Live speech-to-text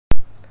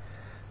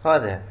Hi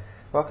there,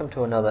 welcome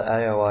to another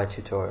AOI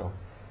tutorial.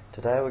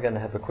 Today we're going to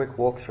have a quick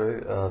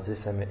walkthrough of this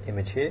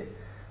image here.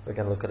 We're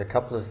going to look at a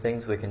couple of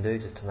things we can do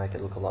just to make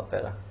it look a lot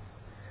better.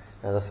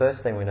 Now the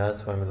first thing we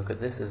notice when we look at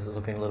this is it's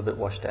looking a little bit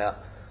washed out,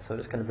 so we're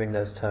just going to bring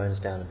those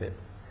tones down a bit.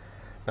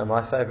 Now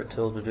my favourite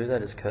tool to do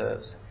that is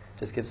curves.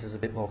 It just gives us a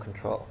bit more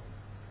control.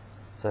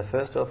 So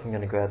first off I'm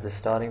going to grab this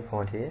starting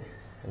point here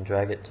and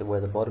drag it to where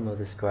the bottom of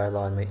this grey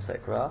line meets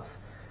that graph,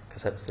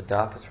 because that's the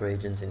darkest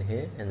regions in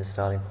here and the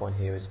starting point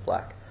here is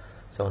black.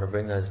 So I want to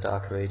bring those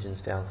darker regions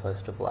down close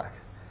to black.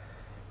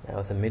 Now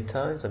with the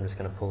midtones I'm just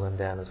going to pull them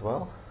down as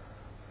well,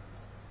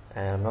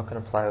 and I'm not going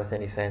to play with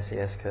any fancy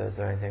S-curves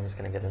or anything. I'm just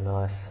going to get a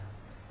nice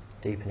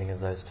deepening of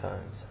those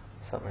tones,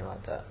 something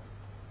like that.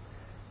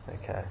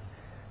 Okay,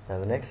 now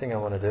the next thing I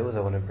want to do is I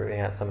want to bring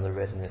out some of the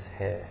red in this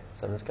hair.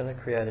 So I'm just going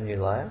to create a new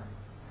layer.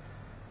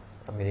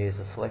 I'm going to use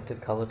the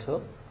selective colour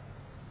tool,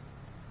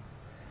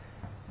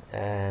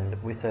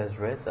 and with those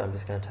reds I'm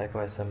just going to take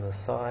away some of the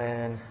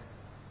cyan,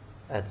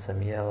 add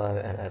some yellow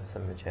and add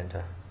some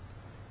magenta,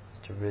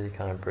 just to really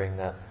kind of bring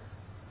that,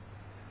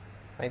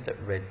 make that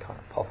red kind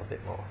of pop a bit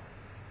more,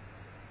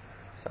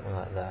 something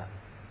like that.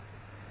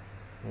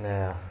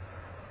 Now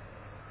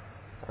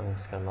I'm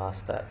just going to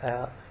mask that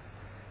out,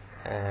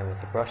 and with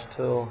the brush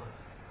tool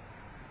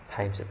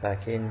paint it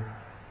back in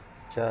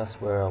just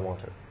where I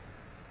want it,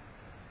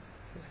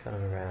 just kind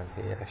of around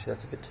here. Actually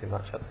that's a bit too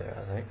much up there,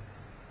 I think.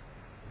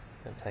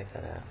 I'm going to take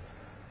that out.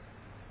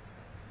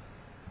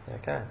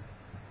 Okay.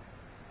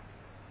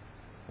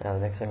 Now the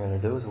next thing I'm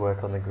going to do is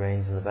work on the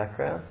greens in the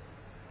background.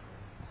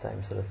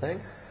 Same sort of thing.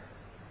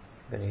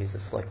 I'm going to use the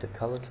selective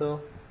colour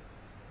tool,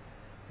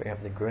 bring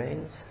up the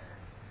greens,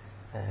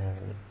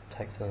 and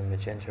take some of the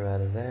magenta out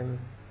of them,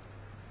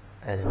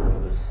 add in a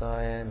little bit of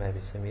cyan,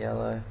 maybe some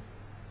yellow.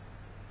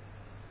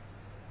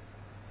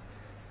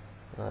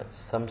 Right,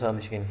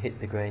 sometimes you can hit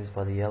the greens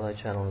by the yellow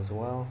channel as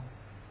well.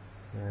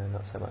 No,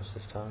 not so much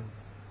this time.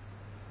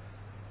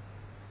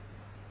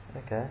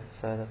 Okay,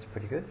 so that's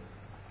pretty good.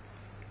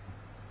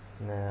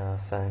 Now,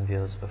 same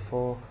deal as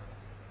before,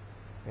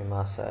 we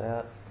mask that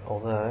out,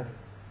 although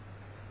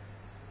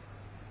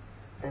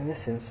in this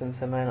instance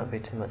there may not be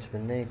too much of a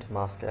need to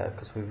mask it out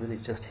because we really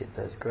just hit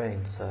those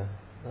greens, so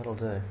that'll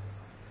do.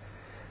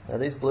 Now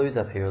these blues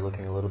up here are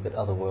looking a little bit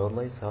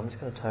otherworldly, so I'm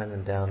just going to tone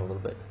them down a little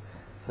bit.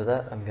 For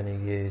that I'm going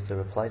to use the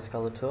replace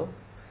colour tool,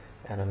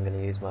 and I'm going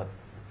to use my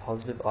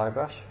positive eye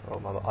brush, or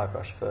my eye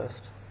brush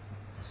first,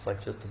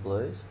 select just the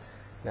blues.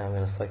 Now I'm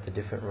going to select a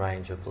different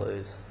range of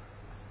blues,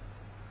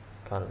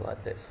 kind of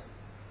like this.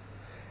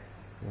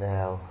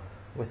 Now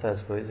with those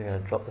blues I'm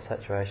going to drop the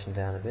saturation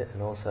down a bit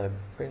and also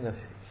bring the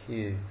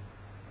hue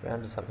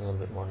around to something a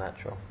little bit more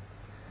natural.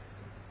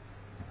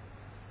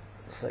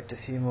 Select a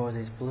few more of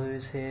these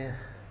blues here,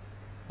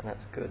 and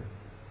that's good.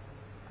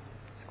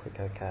 Just click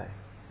OK.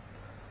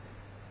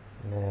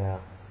 Now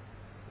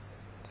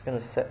I'm just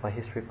going to set my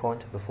history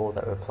pointer before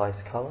that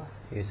replace colour.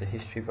 Use the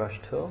history brush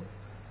tool,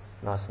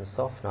 nice and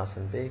soft, nice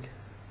and big,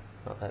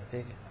 not that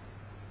big,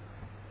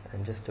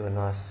 and just do a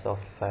nice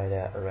soft fade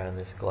out around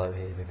this glow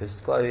here, because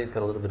this glow here's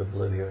got a little bit of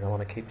blue here and I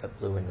want to keep that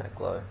blue in that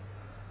glow.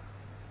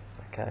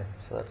 Okay,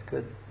 so that's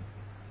good.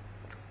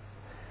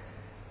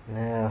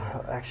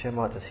 Now actually I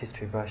might just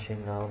history brush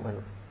in, I went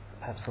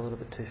perhaps a little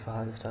bit too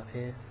far just up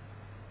here.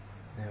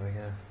 There we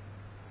go.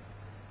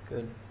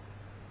 Good.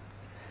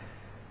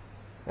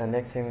 Now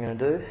next thing I'm going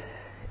to do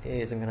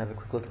is I'm going to have a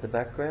quick look at the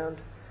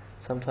background.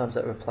 Sometimes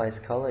that replace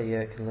colour, yeah,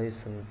 it can leave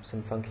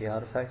some funky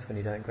artifacts when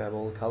you don't grab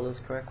all the colours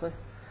correctly.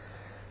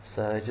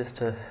 So just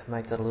to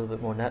make that a little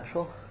bit more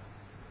natural,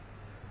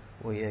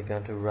 we are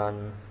going to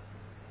run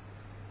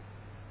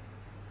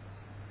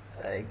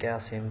a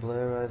Gaussian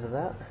blur over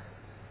that.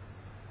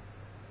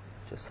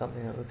 Just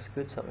something that looks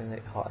good, something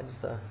that hides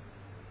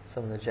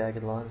some of the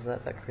jagged lines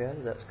that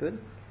created. That's good.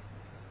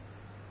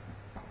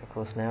 Of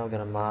course now we're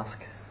going to mask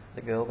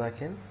the girl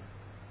back in.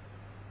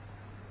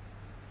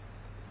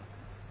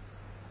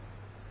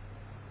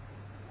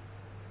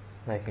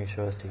 Making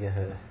sure as to get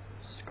her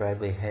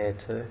scrabbly hair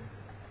too.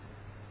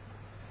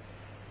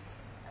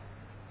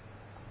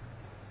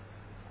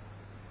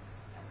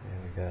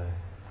 There we go.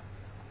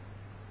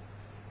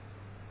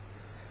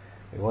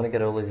 We want to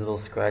get all these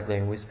little scraggly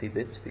and wispy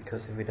bits,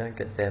 because if we don't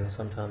get them,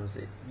 sometimes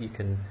you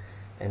can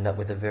end up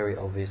with a very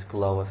obvious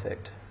glow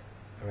effect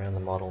around the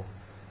model,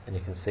 and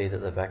you can see that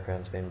the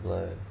background's been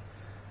blurred.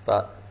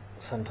 But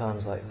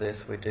sometimes like this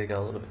we do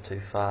go a little bit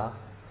too far,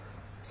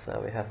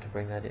 so we have to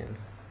bring that in.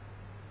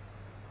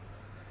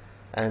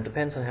 And it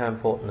depends on how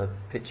important the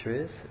picture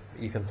is.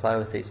 You can play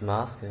with these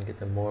masks and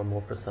get them more and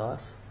more precise.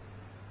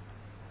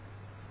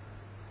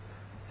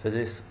 For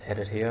this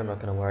edit here I'm not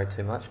going to worry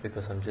too much,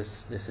 because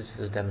this is just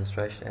a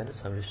demonstration edit,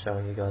 so I'm just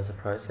showing you guys the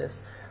process.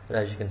 But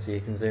as you can see,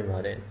 you can zoom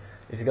right in.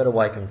 If you've got a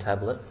Wacom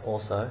tablet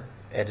also,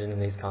 editing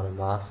these kind of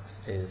masks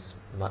is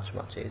much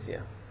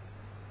easier.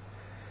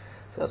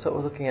 So that's what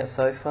we're looking at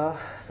so far.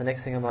 The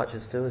next thing I might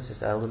just do is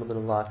just add a little bit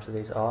of life to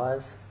these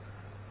eyes.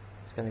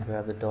 Just going to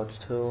grab the dodge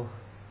tool,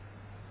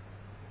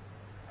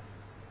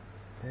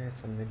 Yeah,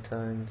 some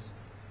midtones,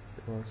 a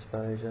bit more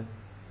exposure.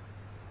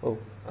 Oh,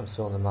 I'm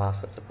still on the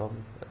mask, that's the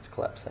problem. Let's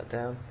collapse that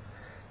down.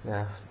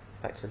 Now,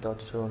 back to the dodge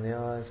tool on the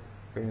eyes,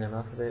 bring them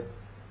up a bit.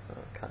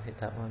 Oh, can't hit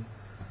that one.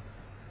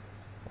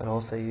 And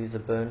also use the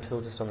burn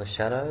tool just on the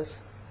shadows.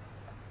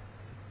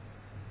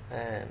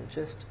 And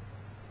just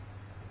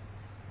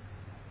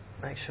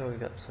make sure we've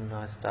got some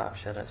nice dark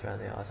shadows around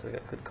the eyes so we've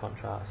got good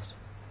contrast.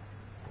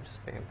 And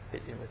just bring a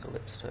bit in with the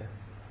lips too.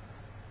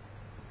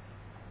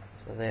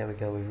 So there we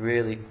go, we're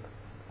really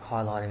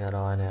highlighting that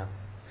eye now.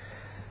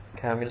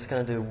 Okay, I'm just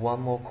going to do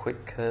one more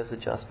quick curves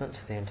adjustment to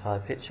the entire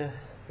picture.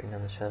 Bring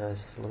down the shadows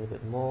just a little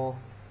bit more.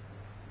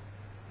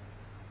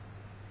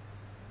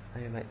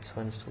 Maybe make this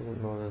one just a little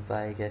bit more of a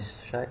vague-ish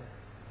shape.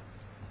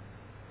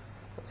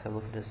 Let's have a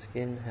look at his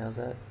skin, how's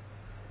that?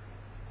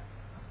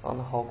 On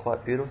the whole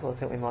quite beautiful. I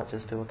think we might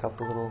just do a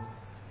couple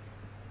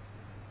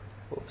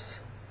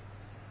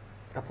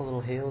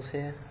little heels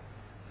here.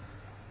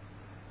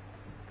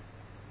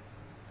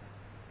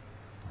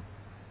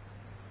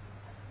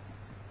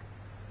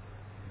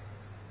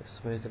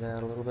 Just smooth it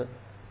out a little bit.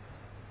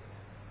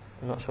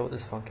 I'm not sure what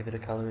this funky bit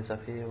of colour is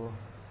up here, or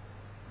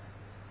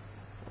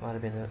it might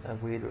have been a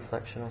weird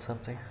reflection or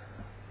something.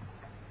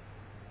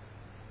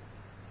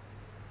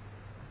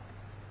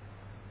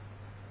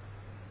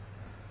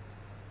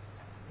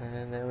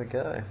 And there we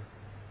go.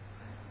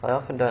 I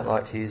often don't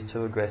like to use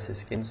too aggressive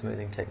skin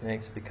smoothing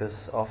techniques because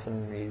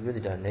often you really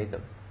don't need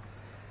them.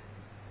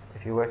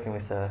 If you're working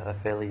with a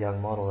fairly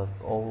young model,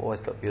 they've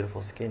always got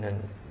beautiful skin,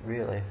 and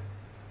really,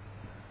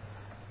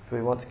 do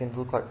we want skin to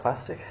look like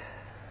plastic?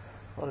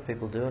 A lot of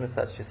people do, and if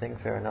that's your thing,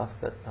 fair enough,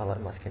 but I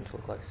like my skin to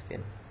look like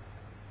skin.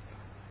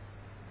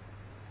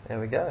 There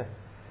we go.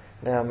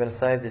 Now I'm going to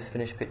save this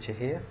finished picture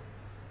here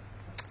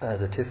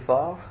as a TIFF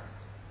file.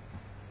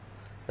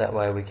 That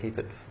way we keep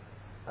it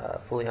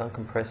fully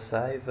uncompressed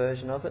save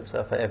version of it,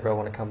 so if I ever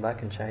want to come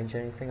back and change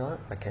anything on it,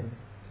 I can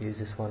use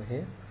this one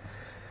here.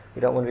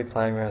 We don't want to be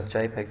playing around with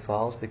JPEG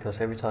files because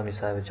every time you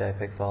save a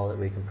JPEG file it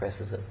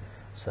recompresses it,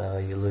 so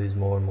you lose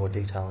more and more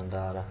detail and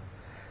data.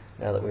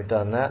 Now that we've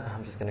done that,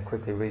 I'm just going to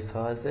quickly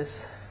resize this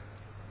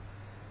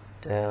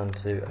down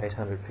to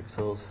 800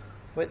 pixels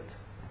width.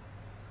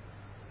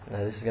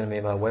 Now this is going to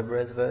be my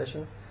WebRes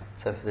version,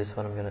 so for this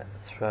one I'm going to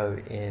throw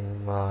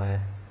in my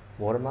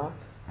watermark.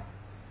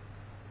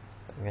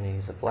 I'm going to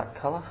use a black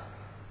colour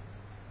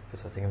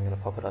because I think I'm going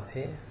to pop it up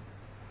here.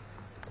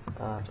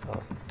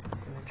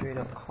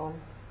 Imagery.com.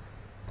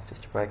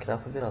 Just to break it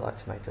up a bit, I like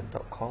to make the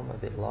 .com a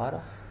bit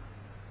lighter.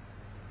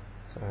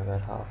 So we're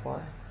about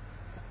halfway.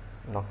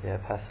 Knock the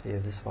opacity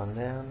of this one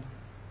down.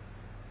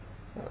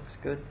 That looks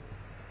good.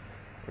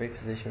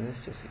 Reposition this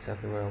just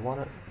exactly where I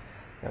want it.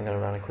 I'm going to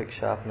run a quick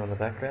sharpen on the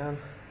background.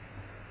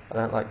 I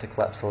don't like to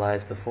collapse the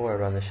layers before I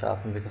run the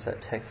sharpen because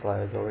that text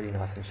layer is already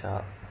nice and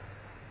sharp.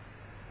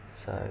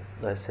 So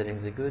those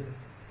settings are good,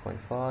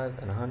 0.5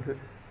 and 100.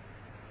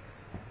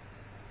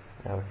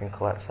 Now we can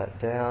collapse that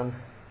down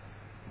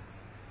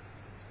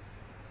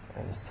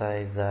and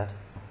save that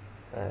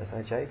as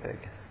a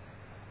JPEG.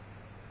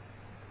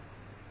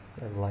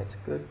 The light's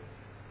good.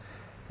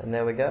 And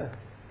there we go,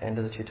 end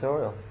of the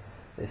tutorial.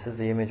 This is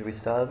the image we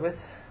started with,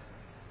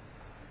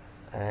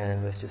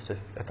 and with just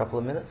a couple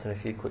of minutes and a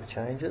few quick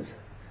changes,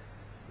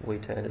 we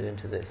turned it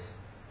into this.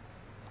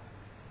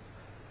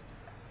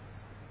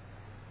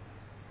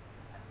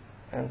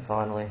 And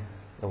finally,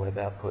 the web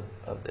output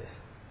of this.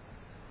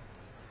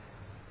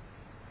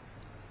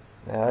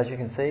 Now, as you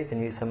can see, you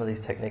can use some of these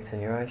techniques in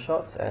your own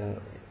shots,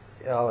 and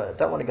I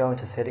don't want to go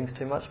into settings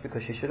too much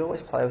because you should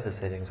always play with the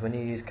settings. When you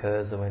use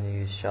curves or when you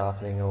use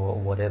sharpening or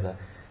whatever,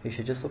 you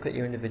should just look at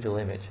your individual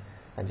image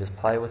and just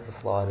play with the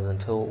sliders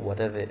until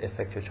whatever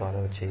effect you're trying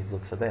to achieve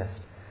looks the best.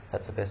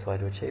 That's the best way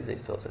to achieve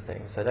these sorts of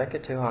things. So don't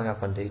get too hung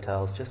up on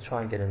details, just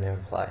try and get in there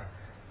and play.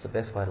 It's the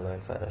best way to learn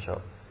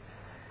Photoshop.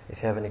 If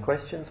you have any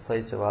questions,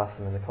 please do ask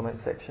them in the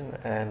comments section,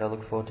 and I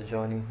look forward to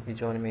you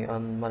joining me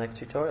on my next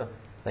tutorial.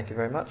 Thank you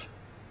very much.